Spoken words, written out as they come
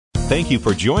Thank you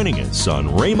for joining us on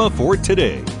Rhema for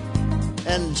Today.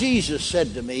 And Jesus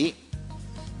said to me,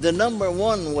 the number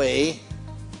one way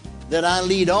that I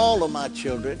lead all of my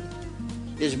children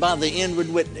is by the inward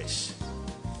witness.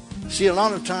 See, a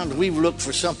lot of times we've looked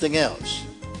for something else.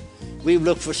 We've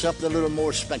looked for something a little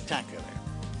more spectacular.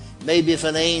 Maybe if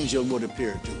an angel would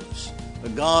appear to us, or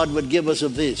God would give us a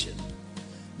vision.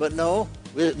 But no,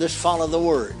 let's follow the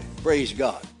Word. Praise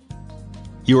God.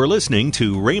 You are listening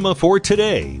to Rhema for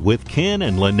Today with Ken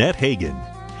and Lynette Hagin.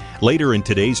 Later in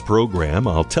today's program,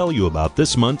 I'll tell you about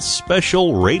this month's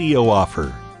special radio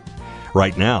offer.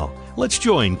 Right now, let's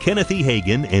join Kenneth E.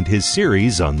 Hagin and his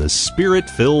series on the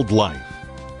Spirit-Filled Life.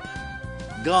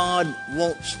 God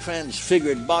wants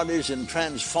transfigured bodies and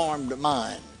transformed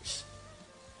minds.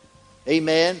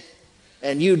 Amen?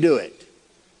 And you do it.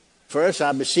 First,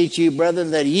 I beseech you,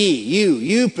 brethren, that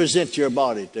you present your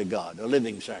body to God, a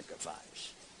living sacrifice.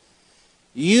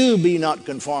 You be not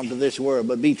conformed to this world,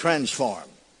 but be transformed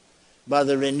by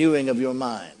the renewing of your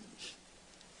minds.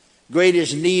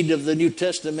 Greatest need of the New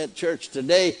Testament church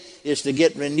today is to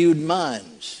get renewed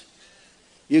minds.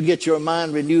 You get your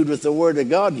mind renewed with the Word of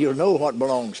God, you'll know what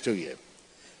belongs to you.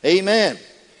 Amen.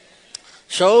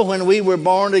 So when we were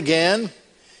born again,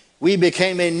 we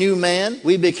became a new man,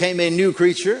 we became a new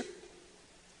creature,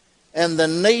 and the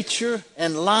nature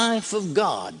and life of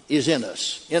God is in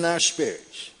us, in our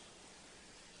spirits.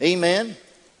 Amen.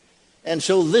 And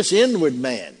so this inward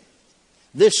man,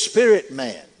 this spirit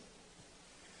man,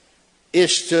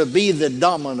 is to be the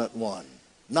dominant one,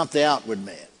 not the outward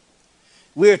man.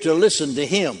 We're to listen to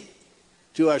him,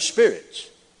 to our spirits,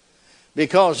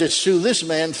 because it's through this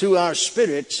man, through our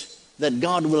spirits, that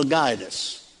God will guide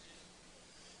us.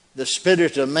 The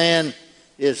spirit of man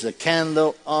is the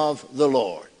candle of the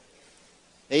Lord.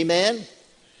 Amen.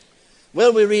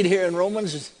 Well, we read here in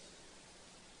Romans,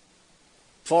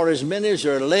 for as many as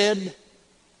are led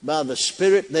by the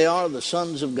Spirit, they are the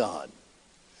sons of God.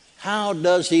 How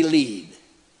does he lead?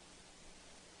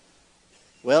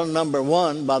 Well, number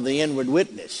one, by the inward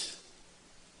witness.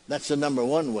 That's the number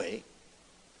one way.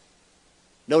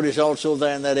 Notice also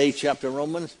there in that 8th chapter of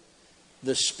Romans,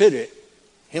 the Spirit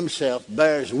himself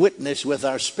bears witness with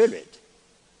our spirit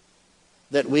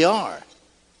that we are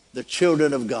the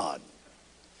children of God.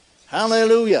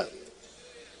 Hallelujah.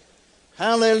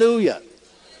 Hallelujah.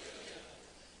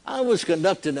 I was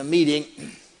conducting a meeting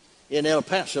in El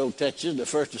Paso, Texas, the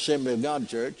First Assembly of God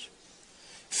Church,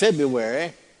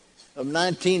 February of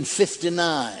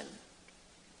 1959.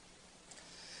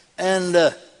 And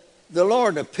the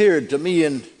Lord appeared to me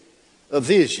in a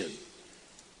vision.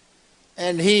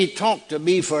 And he talked to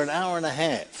me for an hour and a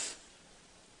half.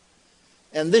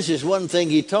 And this is one thing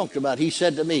he talked about. He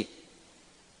said to me,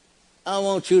 I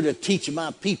want you to teach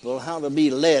my people how to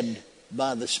be led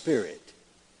by the Spirit.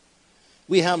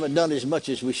 We haven't done as much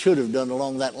as we should have done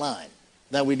along that line.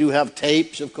 Now we do have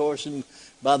tapes, of course, and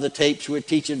by the tapes we're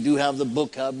teaching, do have the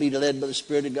book, How to Be Led by the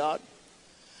Spirit of God.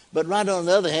 But right on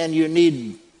the other hand, you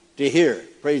need to hear,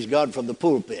 praise God, from the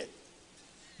pulpit,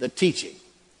 the teaching.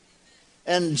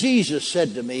 And Jesus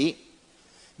said to me,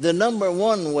 the number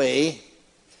one way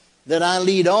that I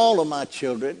lead all of my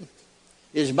children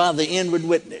is by the inward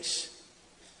witness.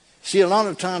 See, a lot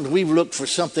of times we've looked for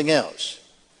something else.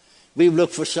 We've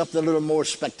looked for something a little more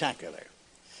spectacular.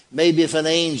 Maybe if an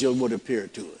angel would appear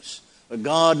to us, or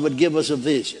God would give us a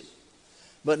vision.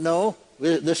 But no,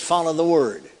 let's follow the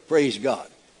Word. Praise God.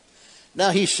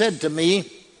 Now he said to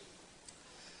me,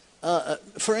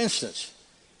 for instance,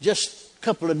 just a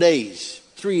couple of days,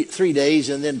 three days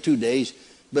and then 2 days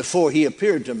before he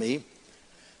appeared to me,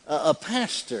 a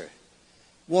pastor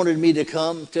wanted me to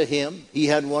come to him. He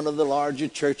had one of the larger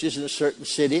churches in a certain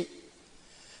city.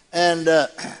 And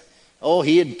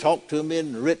he had talked to me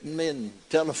and written me and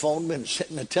telephoned me and sent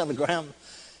me a telegram.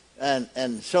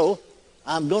 And so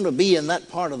I'm going to be in that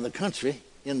part of the country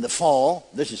in the fall.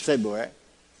 This is February.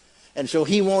 And so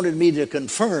he wanted me to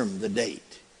confirm the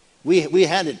date. We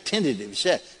had it tentative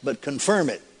set, but confirm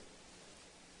it.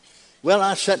 Well,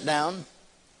 I sat down,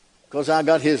 because I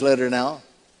got his letter now.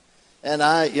 And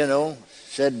I,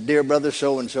 said, dear brother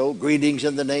so-and-so, greetings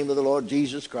in the name of the Lord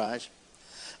Jesus Christ.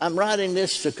 I'm writing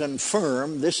this to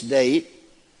confirm this date.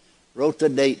 Wrote the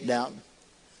date down.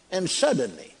 And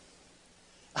suddenly,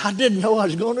 I didn't know I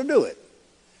was going to do it.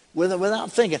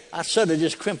 Without thinking, I suddenly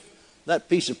just crimped that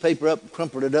piece of paper up,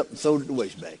 crumpled it up, and threw it in the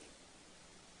waste bag.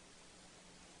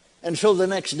 And so the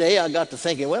next day, I got to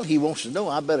thinking, well, he wants to know,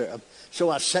 I better. So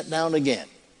I sat down again.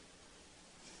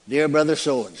 Dear brother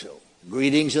so-and-so,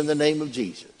 greetings in the name of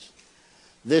Jesus.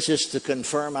 This is to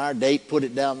confirm our date, put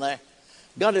it down there.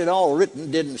 Got it all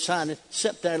written, didn't sign it,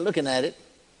 sat there looking at it.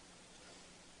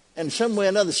 And some way or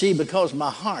another, see, because my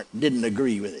heart didn't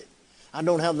agree with it. I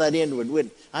don't have that inward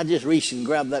witness. I just reached and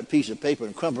grabbed that piece of paper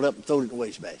and crumpled it up and threw it in the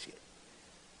wastebasket.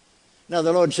 Now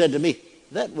the Lord said to me,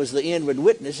 that was the inward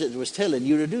witness that was telling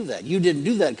you to do that. You didn't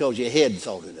do that because your head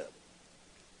thought it up.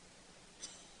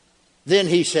 Then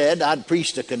he said, I'd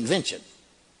preached a convention,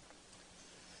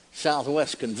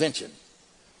 Southwest Convention,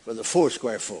 for the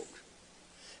Foursquare folks.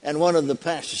 And one of the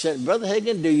pastors said, Brother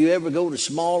Hagin, do you ever go to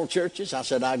small churches? I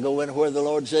said, I go in where the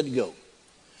Lord said to go.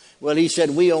 Well, he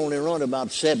said, we only run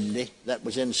about 70. That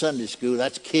was in Sunday school.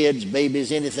 That's kids,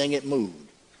 babies, anything that moved.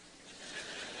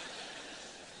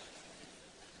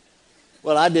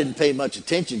 Well, I didn't pay much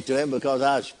attention to him because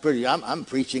I'm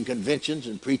preaching conventions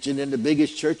and preaching in the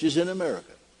biggest churches in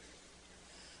America.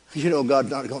 You know, God's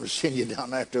not going to send you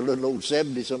down after a little old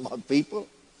 70-some-odd people.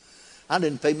 I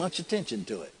didn't pay much attention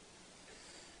to it.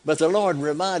 But the Lord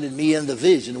reminded me in the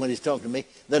vision when he's talking to me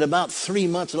that about 3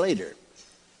 months later,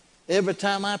 every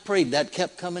time I prayed, that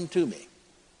kept coming to me.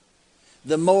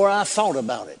 The more I thought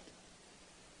about it,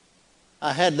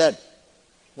 I had that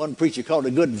one preacher called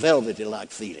a good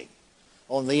velvety-like feeling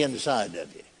on the inside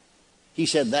of you. He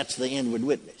said that's the inward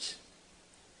witness.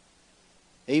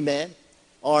 Amen.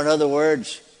 Or in other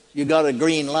words, you got a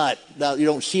green light. Now, you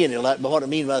don't see any light, but what I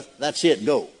mean by that's it,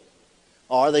 go.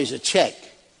 Or there's a check.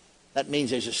 That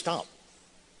means there's a stop.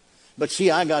 But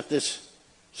see, I got this.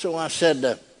 So I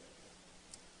said,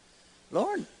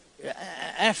 Lord,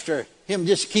 after him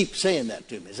just keep saying that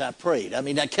to me as I prayed. I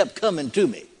mean, that kept coming to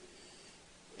me.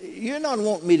 You're not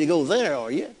wanting me to go there,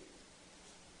 are you?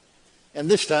 And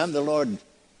this time the Lord,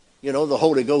 you know, the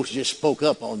Holy Ghost just spoke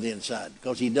up on the inside,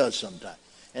 because he does sometimes,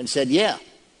 and said, yeah.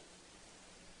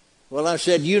 Well, I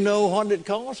said, you know what it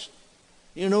costs?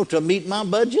 You know, to meet my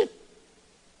budget?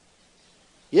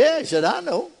 Yeah, he said, I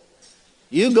know.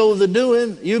 You go the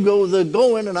doing, you go the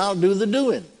going, and I'll do the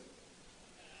doing.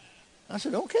 I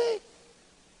said, okay.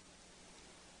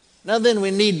 Now then,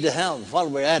 we need to have, while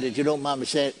we're at it, you don't mind me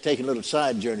taking a little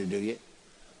side journey, do you?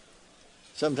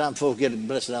 Sometimes folks get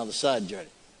blessed on the side journey.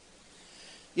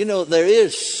 You know, there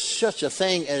is such a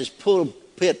thing as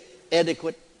pulpit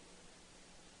etiquette.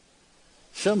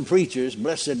 Some preachers,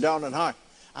 bless their darling heart,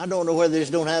 I don't know whether they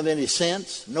just don't have any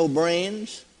sense, no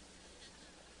brains,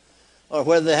 or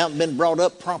whether they haven't been brought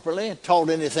up properly, taught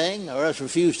anything, or else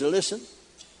refuse to listen.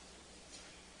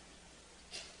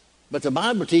 But the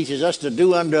Bible teaches us to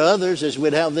do unto others as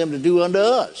we'd have them to do unto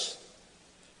us.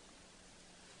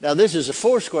 Now, this is a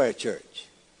Foursquare church.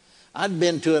 I'd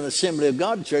been to an Assembly of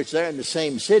God church there in the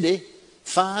same city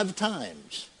 5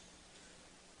 times.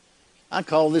 I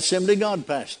called the Assembly of God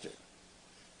pastor.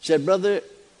 Said, brother,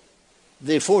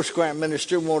 the Foursquare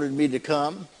minister wanted me to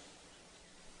come,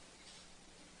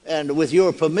 and with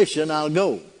your permission, I'll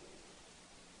go.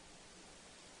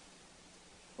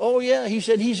 Oh, yeah, he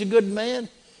said, he's a good man.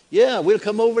 Yeah, we'll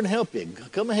come over and help you.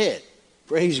 Come ahead.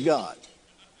 Praise God.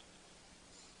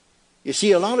 You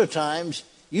see, a lot of times,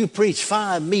 you preach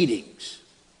 5 meetings.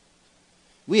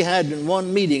 We had in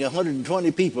one meeting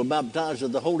 120 people baptized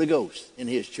with the Holy Ghost in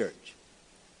his church.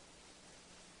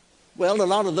 Well, a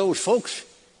lot of those folks,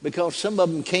 because some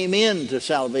of them came into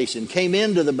salvation, came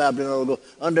into the baptism of the Holy Ghost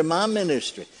under my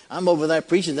ministry. I'm over there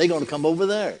preaching, they're going to come over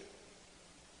there.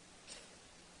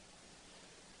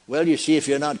 Well, you see, if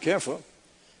you're not careful,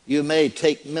 you may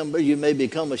you may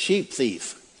become a sheep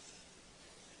thief.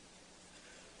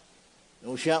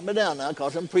 Don't shout me down now,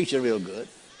 because I'm preaching real good.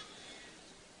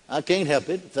 I can't help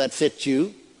it if that fits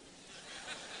you.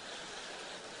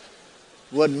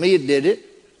 Wasn't me that did it.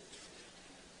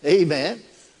 Amen.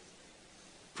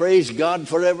 Praise God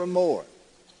forevermore.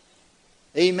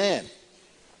 Amen.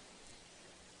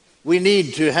 We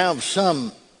need to have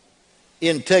some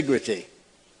integrity.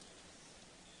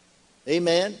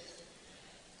 Amen.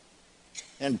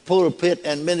 And pulpit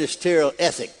and ministerial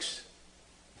ethics.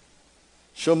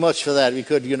 So much for that. We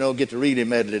could, get to read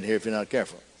him in here if you're not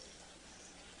careful.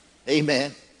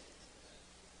 Amen.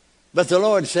 But the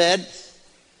Lord said,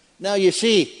 now you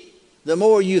see, the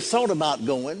more you thought about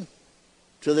going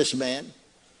to this man,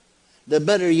 the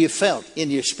better you felt in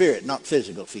your spirit, not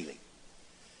physical feeling.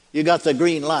 You got the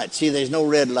green light. See, there's no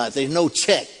red light. There's no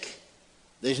check.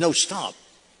 There's no stop.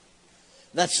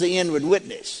 That's the inward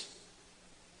witness.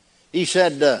 He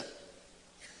said, the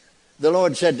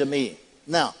Lord said to me,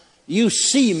 now, you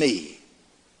see me.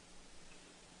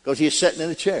 Because he's sitting in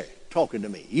a chair talking to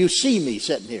me. You see me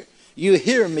sitting here. You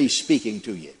hear me speaking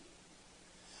to you.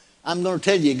 I'm going to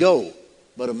tell you go,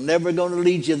 but I'm never going to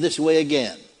lead you this way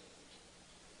again.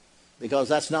 Because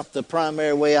that's not the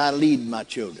primary way I lead my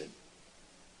children.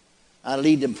 I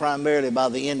lead them primarily by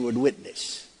the inward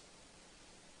witness.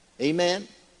 Amen?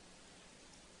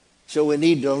 So we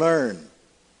need to learn.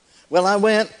 Well, I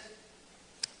went,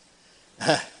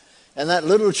 and that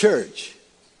little church,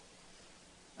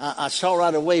 I saw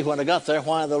right away when I got there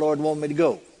why the Lord wanted me to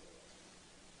go.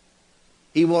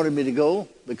 He wanted me to go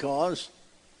because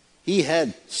he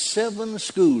had 7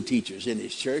 school teachers in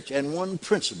his church and 1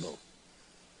 principal.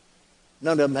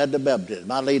 None of them had the baptism.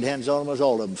 I laid hands on them, as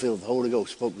all of them filled with the Holy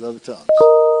Ghost, spoke with other tongues.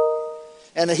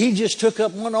 And he just took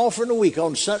up 1 offering a week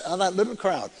on that little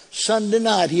crowd. Sunday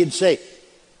night he'd say,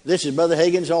 "This is Brother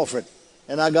Hagin's offering."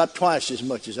 And I got twice as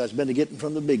much as I was been getting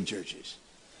from the big churches.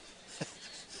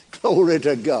 Glory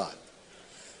to God.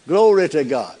 Glory to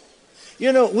God.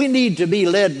 You know, we need to be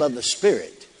led by the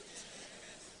Spirit.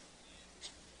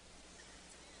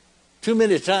 Too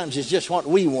many times it's just what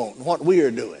we want and what we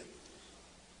are doing.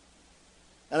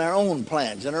 And our own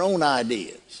plans and our own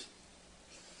ideas.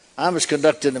 I was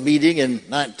conducting a meeting in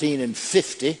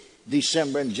 1950,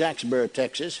 December, in Jacksboro,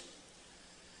 Texas.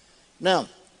 Now,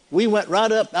 we went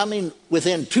right up,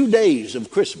 within 2 days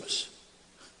of Christmas.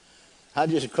 I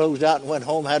just closed out and went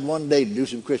home, had 1 day to do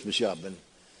some Christmas shopping.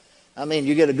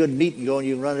 You get a good meeting going,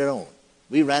 you can run it on.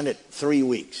 We ran it 3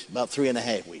 weeks, about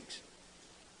 3.5 weeks.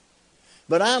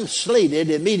 But I'm slated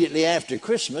immediately after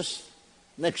Christmas,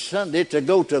 next Sunday, to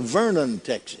go to Vernon,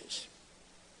 Texas.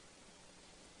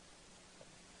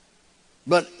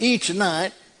 But each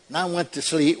night, I went to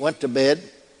sleep, went to bed.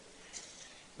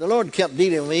 The Lord kept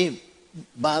dealing with me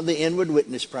by the inward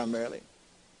witness primarily.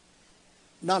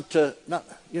 Not to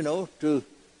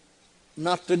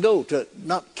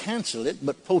cancel it,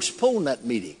 but postpone that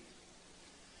meeting.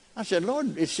 I said,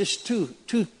 "Lord, it's just too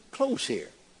close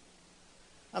here.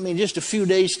 Just a few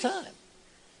days' time.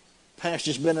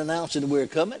 Pastor's been announcing we're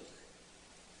coming."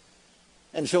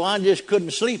 And so I just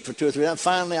couldn't sleep for 2 or 3 days.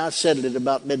 Finally, I settled it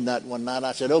about midnight one night.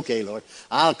 I said, "Okay, Lord,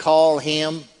 I'll call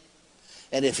him.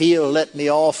 And if he'll let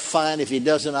me off, fine. If he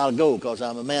doesn't, I'll go, because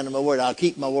I'm a man of my word. I'll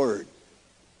keep my word."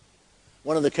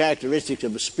 One of the characteristics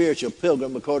of a spiritual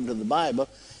pilgrim, according to the Bible,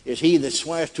 is he that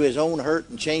swears to his own hurt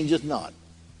and changeth not.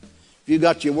 If you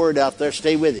got your word out there,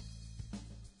 stay with it.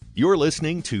 You're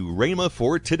listening to Rhema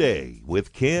for Today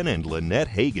with Ken and Lynette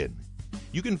Hagin.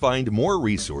 You can find more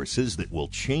resources that will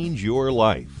change your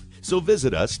life. So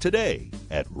visit us today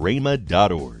at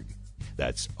rhema.org.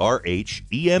 That's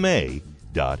RHEMA.org.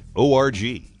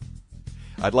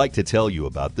 I'd like to tell you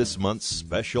about this month's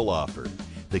special offer,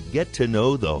 the Get to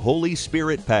Know the Holy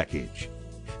Spirit package.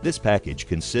 This package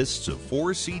consists of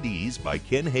 4 CDs by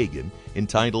Ken Hagin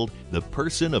entitled The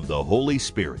Person of the Holy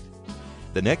Spirit.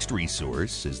 The next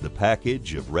resource is the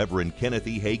package of Reverend Kenneth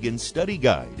E. Hagin's study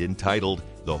guide entitled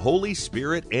The Holy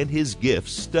Spirit and His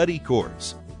Gifts Study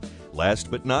Course. Last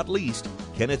but not least,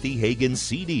 Kenneth E. Hagin's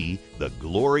CD, The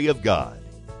Glory of God.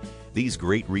 These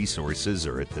great resources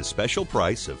are at the special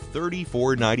price of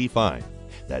 $34.95.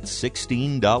 That's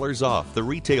 $16 off the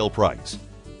retail price.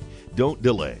 Don't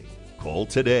delay. Call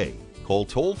today. Call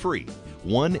toll-free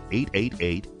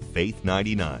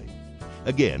 1-888-FAITH-99.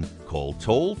 Again, call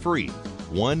toll-free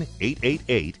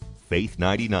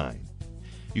 1-888-FAITH-99.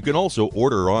 You can also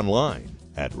order online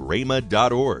at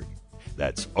rhema.org.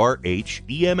 That's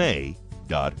RHEMA.org.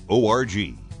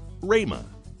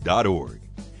 rhema.org.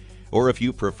 Or if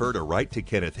you prefer to write to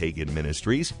Kenneth Hagin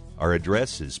Ministries, our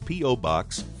address is P.O.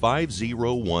 Box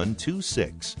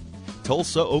 50126,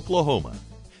 Tulsa, Oklahoma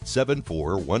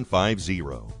 74150.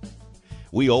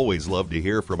 We always love to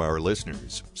hear from our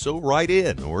listeners, so write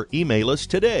in or email us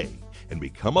today and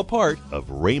become a part of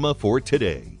Rhema for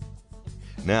Today.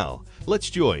 Now, let's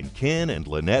join Ken and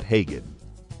Lynette Hagin.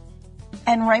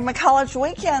 And Rhema College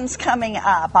Weekend's coming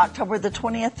up October the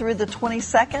 20th through the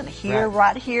 22nd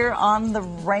right here on the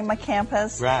Rhema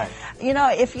campus. Right. You know,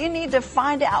 if you need to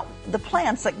find out the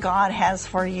plans that God has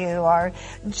for you, or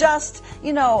just,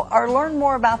 or learn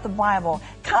more about the Bible,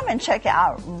 come and check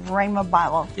out Rhema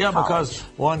Bible College. Because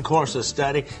one course of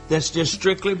study that's just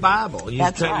strictly Bible.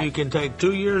 That's right. You can take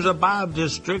 2 years of Bible,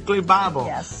 just strictly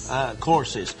Bible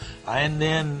courses. And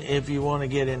then if you want to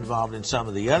get involved in some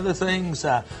of the other things,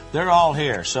 they're all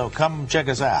here. So come check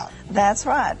us out. That's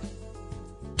right.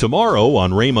 Tomorrow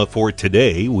on Rhema for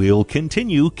Today, we'll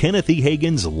continue Kenneth E.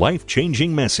 Hagin's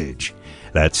life-changing message.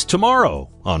 That's tomorrow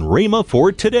on Rhema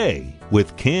for Today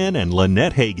with Ken and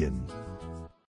Lynette Hagin.